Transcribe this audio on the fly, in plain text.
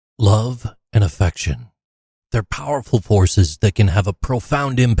Love and affection. They're powerful forces that can have a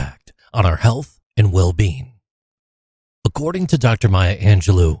profound impact on our health and well-being. According to Dr. Maya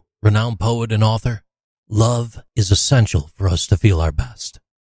Angelou, renowned poet and author, love is essential for us to feel our best.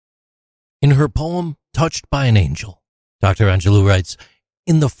 In her poem, Touched by an Angel, Dr. Angelou writes,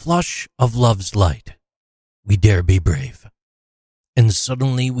 "In the flush of love's light, we dare be brave. And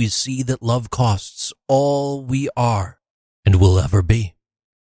suddenly we see that love costs all we are and will ever be.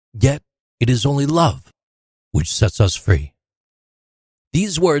 Yet it is only love which sets us free."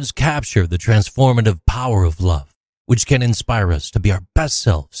 These words capture the transformative power of love, which can inspire us to be our best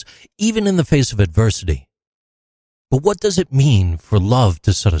selves, even in the face of adversity. But what does it mean for love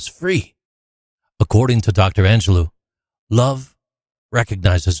to set us free? According to Dr. Angelou, love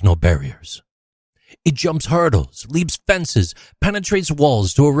recognizes no barriers. It jumps hurdles, leaps fences, penetrates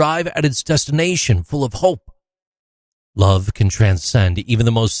walls to arrive at its destination full of hope. Love can transcend even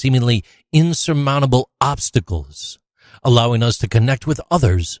the most seemingly insurmountable obstacles, allowing us to connect with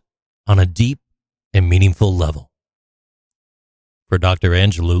others on a deep and meaningful level. For Dr.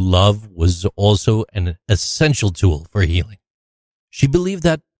 Angelou, love was also an essential tool for healing. She believed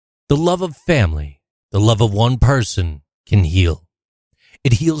that the love of family, the love of one person, can heal.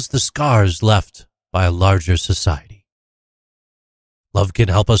 It heals the scars left by a larger society. Love can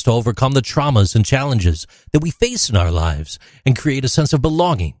help us to overcome the traumas and challenges that we face in our lives and create a sense of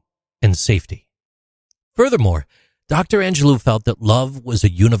belonging and safety. Furthermore, Dr. Angelou felt that love was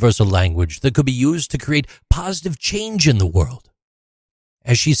a universal language that could be used to create positive change in the world.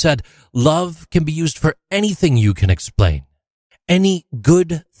 As she said, love can be used for anything you can explain, any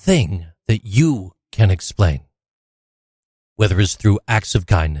good thing that you can explain. Whether it's through acts of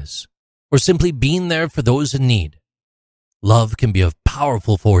kindness or simply being there for those in need, love can be a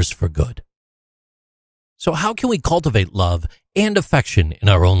powerful force for good. So how can we cultivate love and affection in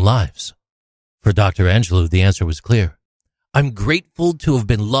our own lives? For Dr. Angelou, the answer was clear. I'm grateful to have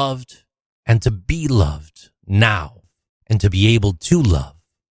been loved and to be loved now and to be able to love,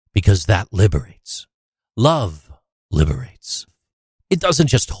 because that liberates. Love liberates. It doesn't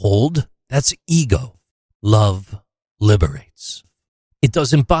just hold, that's ego. Love liberates. It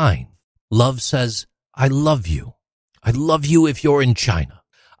doesn't bind. Love says, I love you. I love you if you're in China.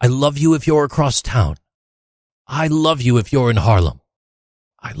 I love you if you're across town. I love you if you're in Harlem.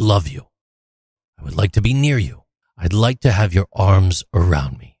 I love you. I would like to be near you. I'd like to have your arms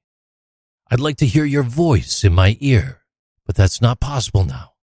around me. I'd like to hear your voice in my ear, but that's not possible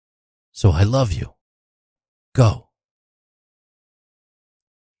now. So I love you. Go.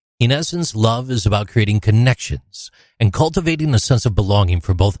 In essence, love is about creating connections and cultivating a sense of belonging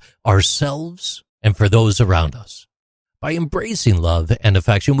for both ourselves and for those around us. By embracing love and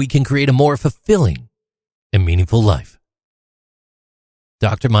affection, we can create a more fulfilling and meaningful life.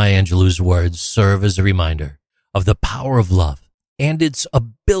 Dr. Maya Angelou's words serve as a reminder of the power of love and its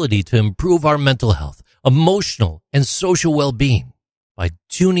ability to improve our mental health, emotional, and social well-being. By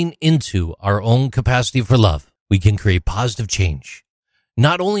tuning into our own capacity for love, we can create positive change,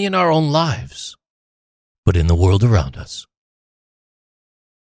 not only in our own lives, but in the world around us.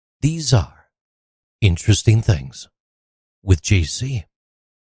 These are Interesting Things with JC.